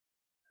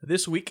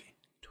This week,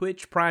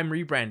 Twitch Prime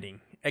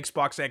rebranding,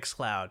 Xbox X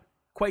Cloud,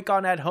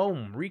 QuakeCon at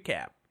Home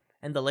recap,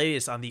 and the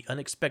latest on the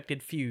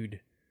unexpected feud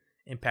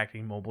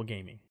impacting mobile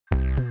gaming.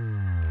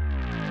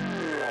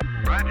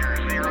 Roger,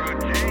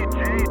 0J.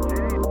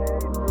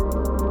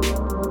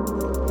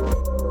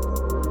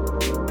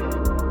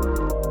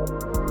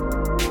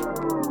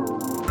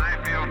 I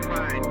feel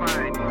fine.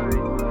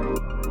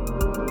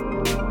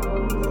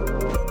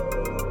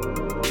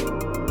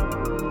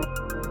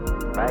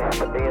 I have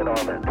to be in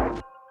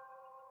orbit.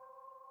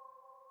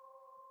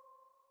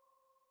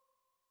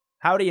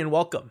 Howdy and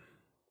welcome.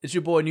 It's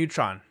your boy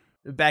Neutron,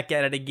 back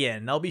at it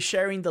again. I'll be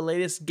sharing the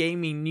latest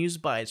gaming news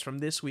bites from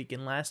this week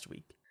and last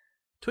week.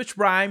 Twitch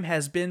Prime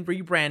has been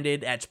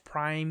rebranded as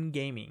Prime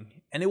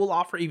Gaming, and it will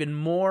offer even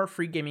more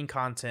free gaming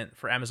content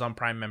for Amazon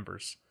Prime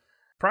members.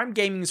 Prime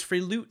Gaming's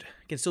free loot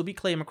can still be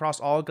claimed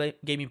across all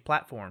gaming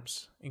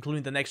platforms,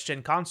 including the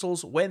next-gen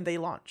consoles when they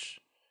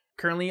launch.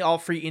 Currently, all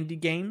free indie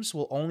games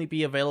will only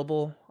be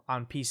available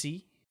on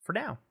PC for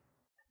now.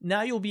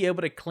 Now you'll be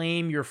able to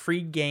claim your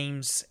free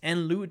games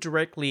and loot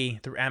directly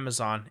through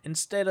Amazon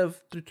instead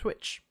of through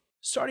Twitch.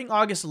 Starting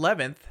August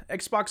 11th,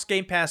 Xbox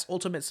Game Pass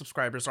Ultimate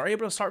subscribers are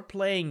able to start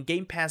playing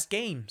Game Pass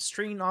games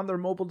streamed on their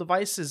mobile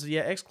devices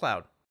via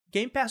xCloud.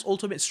 Game Pass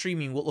Ultimate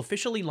streaming will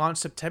officially launch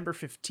September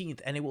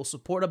 15th, and it will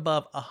support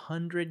above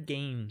 100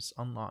 games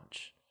on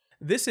launch.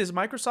 This is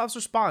Microsoft's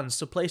response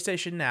to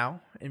PlayStation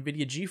Now,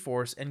 Nvidia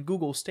GeForce, and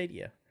Google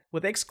Stadia.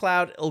 With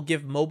xCloud, it'll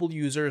give mobile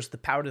users the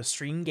power to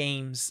stream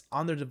games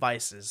on their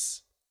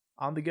devices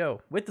on the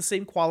go, with the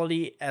same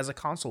quality as a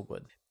console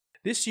would.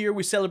 This year,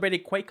 we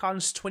celebrated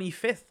QuakeCon's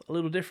 25th a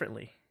little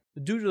differently.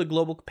 Due to the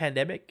global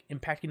pandemic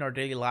impacting our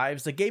daily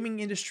lives, the gaming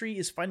industry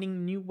is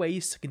finding new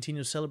ways to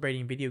continue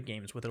celebrating video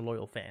games with their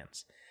loyal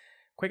fans.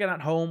 QuakeCon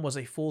at Home was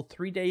a full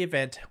 3-day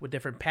event with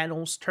different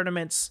panels,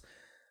 tournaments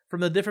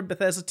from the different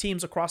Bethesda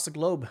teams across the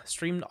globe,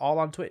 streamed all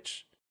on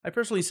Twitch. I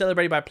personally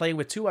celebrated by playing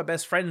with two of my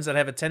best friends that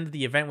have attended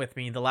the event with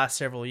me the last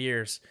several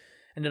years.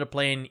 Ended up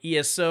playing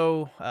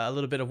ESO, a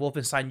little bit of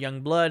Wolfenstein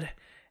Youngblood,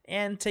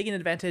 and taking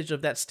advantage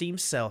of that Steam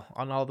sale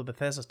on all the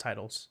Bethesda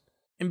titles.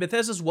 In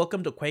Bethesda's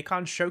Welcome to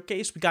QuakeCon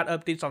showcase, we got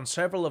updates on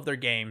several of their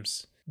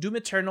games. Doom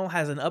Eternal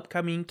has an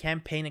upcoming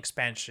campaign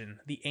expansion,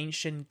 The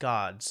Ancient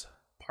Gods,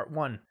 Part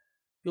 1.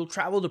 You'll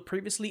travel to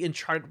previously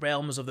uncharted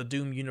realms of the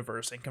Doom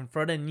universe and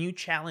confront a new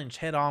challenge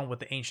head-on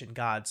with the Ancient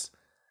Gods,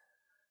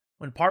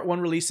 when Part 1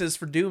 releases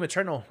for Doom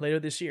Eternal later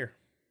this year.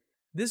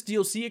 This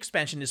DLC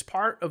expansion is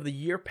part of the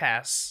Year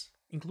Pass,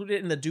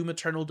 included in the Doom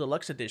Eternal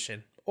Deluxe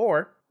Edition,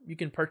 or you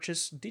can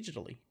purchase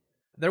digitally.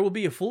 There will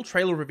be a full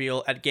trailer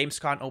reveal at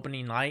Gamescom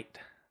opening night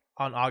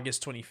on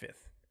August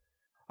 25th.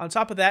 On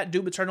top of that,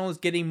 Doom Eternal is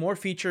getting more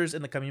features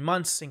in the coming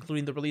months,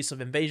 including the release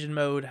of Invasion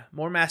Mode,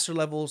 more Master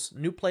Levels,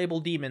 new playable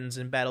demons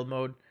in Battle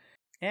Mode,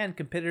 and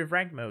competitive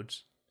rank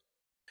modes.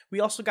 We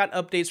also got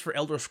updates for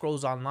Elder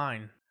Scrolls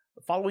Online.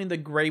 Following the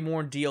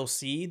Greymorn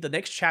DLC, the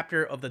next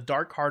chapter of the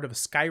Dark Heart of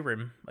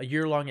Skyrim, a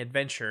year-long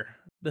adventure,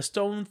 the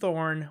Stone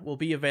Thorn will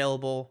be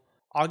available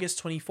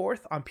August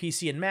 24th on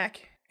PC and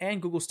Mac,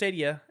 and Google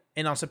Stadia,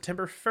 and on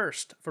September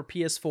 1st for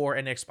PS4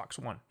 and Xbox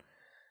One.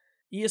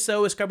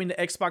 ESO is coming to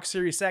Xbox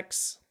Series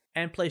X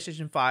and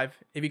PlayStation 5.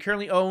 If you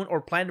currently own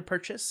or plan to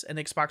purchase an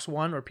Xbox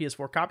One or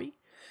PS4 copy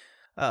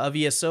of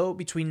ESO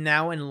between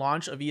now and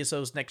launch of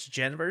ESO's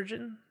next-gen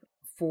version,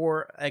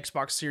 for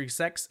Xbox Series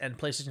X and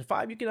PlayStation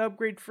 5, you can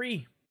upgrade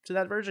free to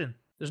that version.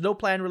 There's no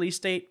planned release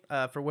date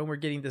for when we're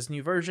getting this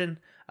new version,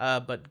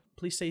 but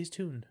please stay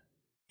tuned.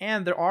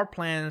 And there are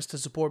plans to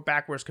support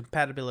backwards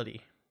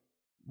compatibility.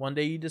 One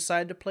day you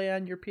decide to play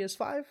on your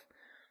PS5,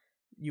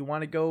 you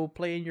want to go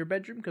play in your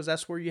bedroom because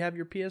that's where you have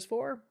your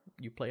PS4,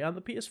 you play on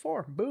the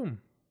PS4.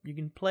 Boom. You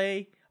can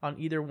play on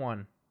either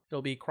one.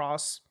 It'll be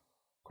cross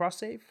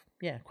save?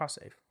 Yeah, cross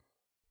save.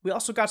 We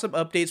also got some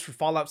updates for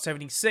Fallout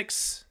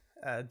 76.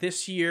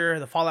 This year,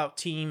 the Fallout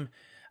team,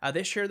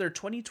 they shared their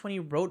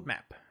 2020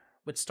 roadmap,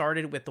 which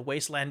started with the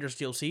Wastelanders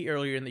DLC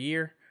earlier in the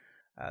year.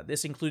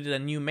 This included a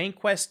new main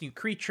quest, new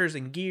creatures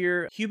and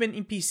gear, human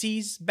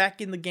NPCs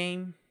back in the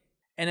game,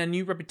 and a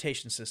new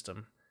reputation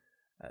system.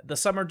 The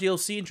Summer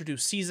DLC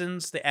introduced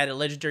seasons, they added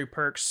legendary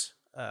perks,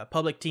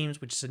 public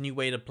teams, which is a new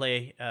way to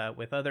play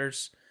with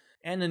others,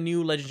 and a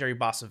new legendary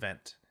boss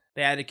event.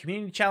 They added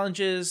community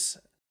challenges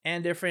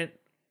and different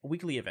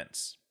weekly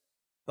events.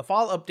 The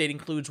fall update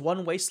includes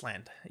one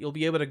wasteland. You'll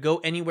be able to go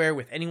anywhere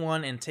with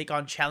anyone and take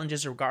on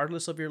challenges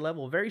regardless of your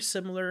level, very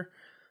similar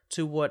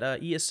to what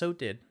ESO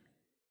did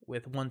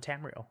with one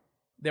Tamriel.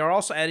 They are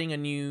also adding a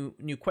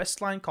new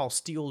quest line called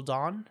Steel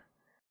Dawn,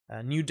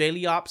 new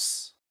daily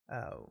ops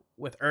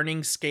with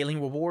earnings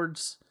scaling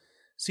rewards,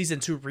 Season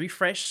 2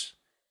 refresh.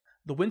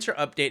 The winter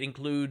update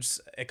includes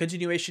a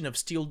continuation of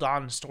Steel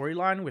Dawn's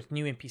storyline with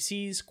new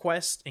NPCs,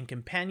 quests, and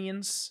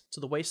companions to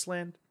the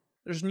wasteland.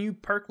 There's new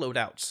perk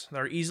loadouts that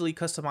are easily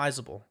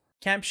customizable,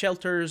 camp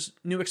shelters,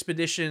 new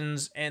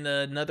expeditions, and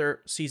another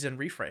season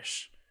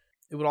refresh.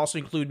 It would also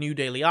include new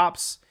daily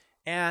ops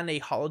and a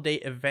holiday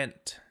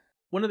event.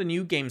 One of the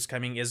new games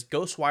coming is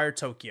Ghostwire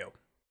Tokyo.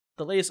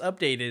 The latest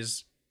update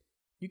is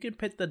you can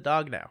pet the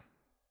dog now.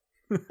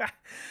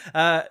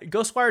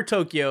 Ghostwire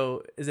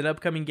Tokyo is an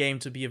upcoming game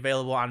to be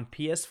available on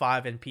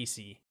PS5 and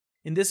PC.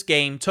 In this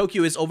game,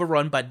 Tokyo is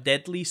overrun by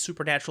deadly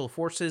supernatural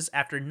forces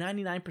after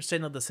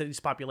 99% of the city's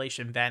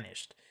population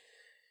vanished.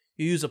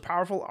 You use a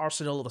powerful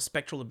arsenal of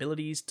spectral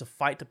abilities to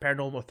fight the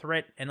paranormal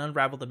threat and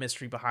unravel the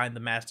mystery behind the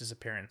mass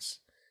disappearance.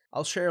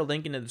 I'll share a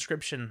link in the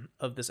description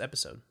of this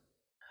episode.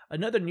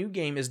 Another new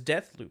game is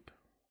Deathloop.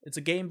 It's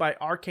a game by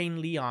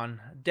Arcane Leon.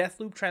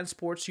 Deathloop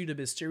transports you to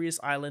the mysterious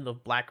island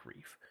of Black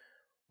Reef,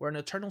 where an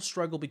eternal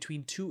struggle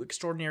between two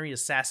extraordinary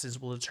assassins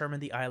will determine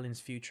the island's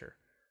future.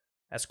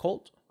 As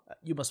Colt,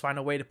 you must find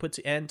a way to put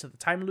an end to the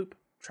time loop,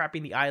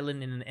 trapping the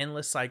island in an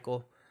endless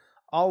cycle,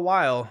 all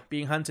while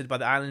being hunted by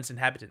the island's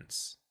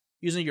inhabitants.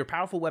 Using your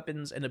powerful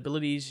weapons and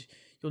abilities,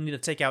 you'll need to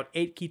take out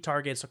 8 key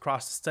targets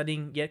across the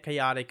stunning yet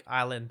chaotic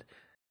island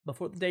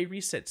before the day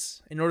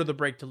resets in order to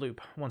break the loop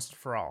once and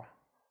for all.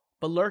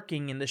 But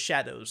lurking in the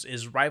shadows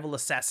is rival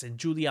assassin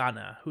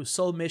Juliana, whose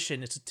sole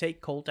mission is to take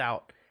Colt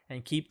out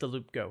and keep the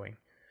loop going.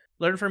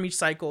 Learn from each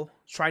cycle,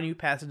 try new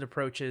paths and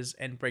approaches,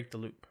 and break the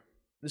loop.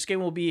 This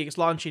game will be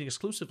launching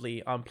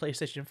exclusively on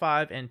PlayStation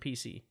 5 and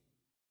PC.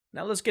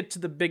 Now let's get to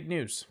the big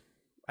news.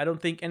 I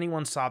don't think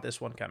anyone saw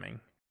this one coming.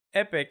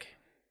 Epic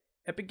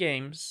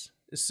Games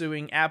is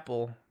suing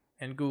Apple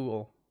and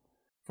Google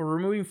for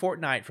removing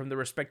Fortnite from their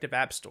respective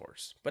app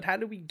stores. But how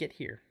did we get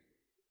here?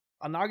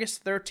 On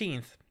August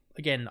 13th,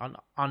 again,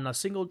 on a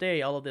single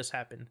day, all of this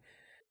happened.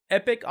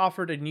 Epic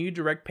offered a new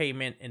direct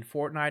payment in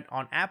Fortnite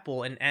on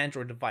Apple and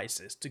Android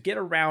devices to get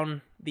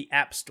around the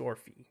App Store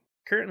fee.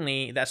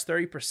 Currently, that's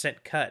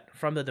 30% cut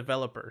from the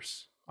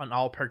developers on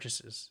all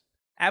purchases.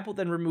 Apple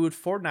then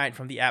removed Fortnite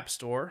from the App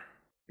Store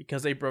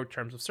because they broke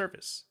terms of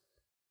service.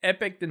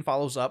 Epic then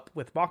follows up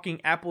with mocking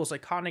Apple's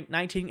iconic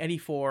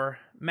 1984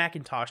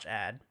 Macintosh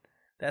ad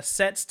that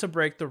sets to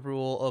break the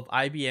rule of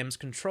IBM's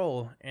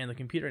control in the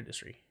computer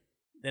industry.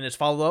 Then it's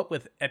followed up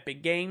with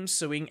Epic Games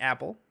suing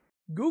Apple.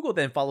 Google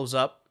then follows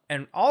up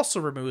and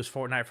also removes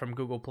Fortnite from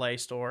Google Play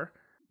Store,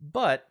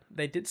 but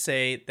they did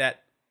say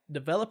that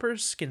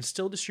developers can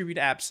still distribute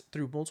apps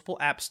through multiple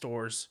app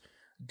stores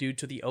due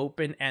to the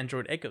open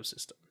Android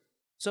ecosystem.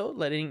 So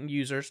letting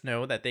users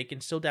know that they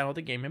can still download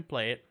the game and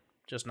play it,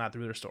 just not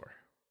through their store.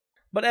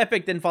 But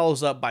Epic then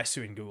follows up by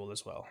suing Google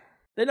as well.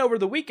 Then over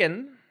the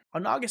weekend,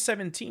 on August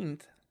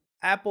 17th,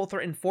 Apple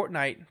threatened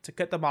Fortnite to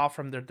cut them off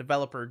from their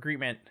developer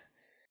agreement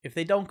if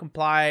they don't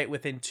comply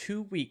within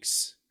 2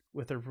 weeks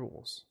with their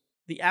rules.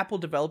 The Apple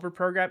Developer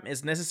Program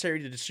is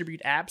necessary to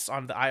distribute apps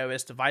on the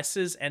iOS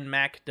devices and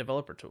Mac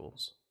developer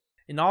tools.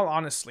 In all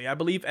honesty, I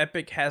believe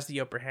Epic has the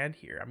upper hand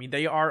here. I mean,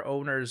 they are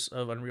owners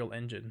of Unreal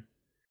Engine,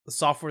 the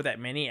software that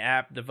many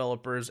app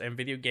developers and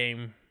video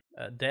game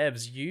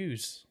devs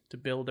use to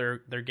build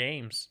their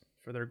games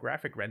for their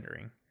graphic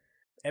rendering.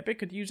 Epic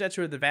could use that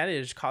to their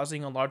advantage,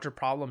 causing a larger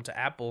problem to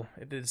Apple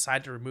if they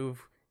decide to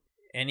remove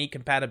any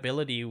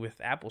compatibility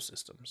with Apple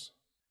systems.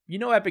 You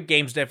know, Epic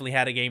Games definitely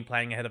had a game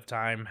planning ahead of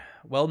time,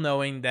 well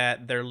knowing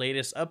that their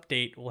latest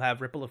update will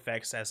have ripple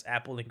effects as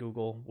Apple and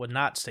Google would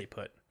not stay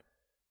put.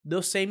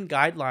 Those same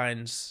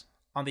guidelines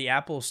on the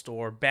Apple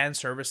Store ban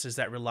services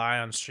that rely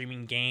on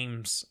streaming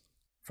games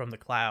from the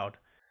cloud,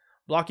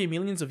 blocking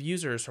millions of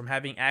users from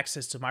having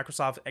access to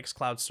Microsoft's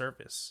xCloud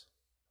service.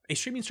 A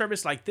streaming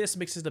service like this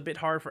makes it a bit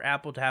hard for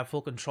Apple to have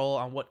full control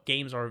on what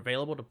games are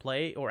available to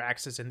play or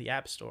access in the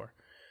App Store,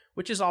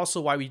 which is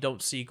also why we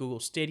don't see Google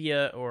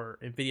Stadia or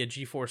Nvidia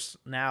GeForce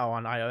Now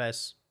on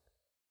iOS.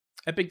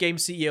 Epic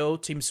Games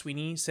CEO Tim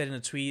Sweeney said in a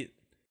tweet,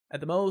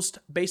 "At the most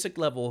basic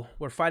level,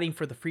 we're fighting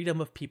for the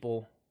freedom of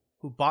people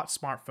who bought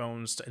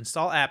smartphones to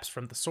install apps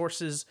from the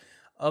sources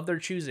of their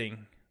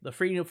choosing, the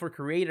freedom for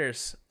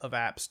creators of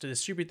apps to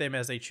distribute them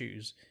as they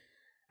choose,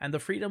 and the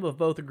freedom of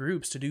both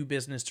groups to do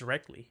business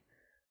directly.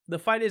 The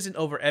fight isn't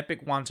over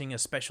Epic wanting a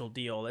special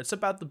deal, it's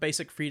about the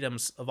basic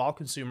freedoms of all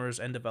consumers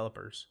and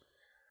developers.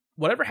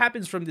 Whatever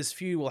happens from this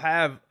feud will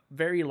have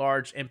very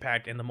large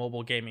impact in the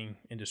mobile gaming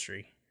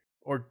industry,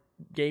 or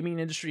gaming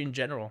industry in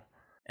general,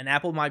 and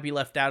Apple might be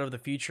left out of the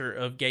future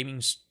of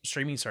gaming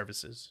streaming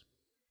services."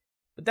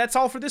 But that's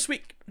all for this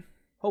week.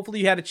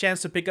 Hopefully you had a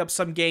chance to pick up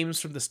some games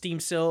from the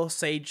Steam sale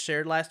Sage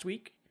shared last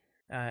week.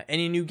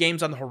 Any new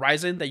games on the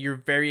horizon that you're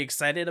very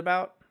excited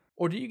about?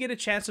 Or do you get a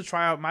chance to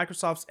try out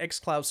Microsoft's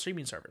xCloud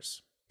streaming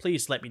service?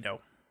 Please let me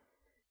know.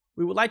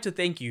 We would like to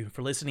thank you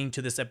for listening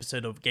to this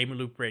episode of Gamer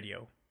Loop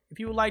Radio. If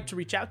you would like to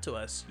reach out to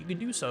us, you can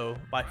do so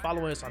by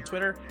following us on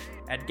Twitter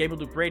at Gamer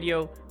Loop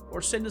Radio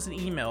or send us an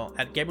email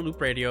at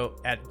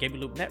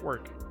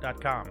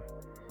gamerloopradio@gamerloopnetwork.com.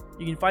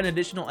 You can find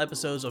additional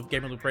episodes of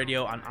Gamer Loop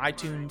Radio on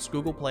iTunes,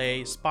 Google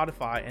Play,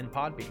 Spotify, and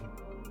Podbean.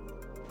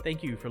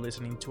 Thank you for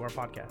listening to our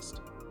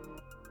podcast.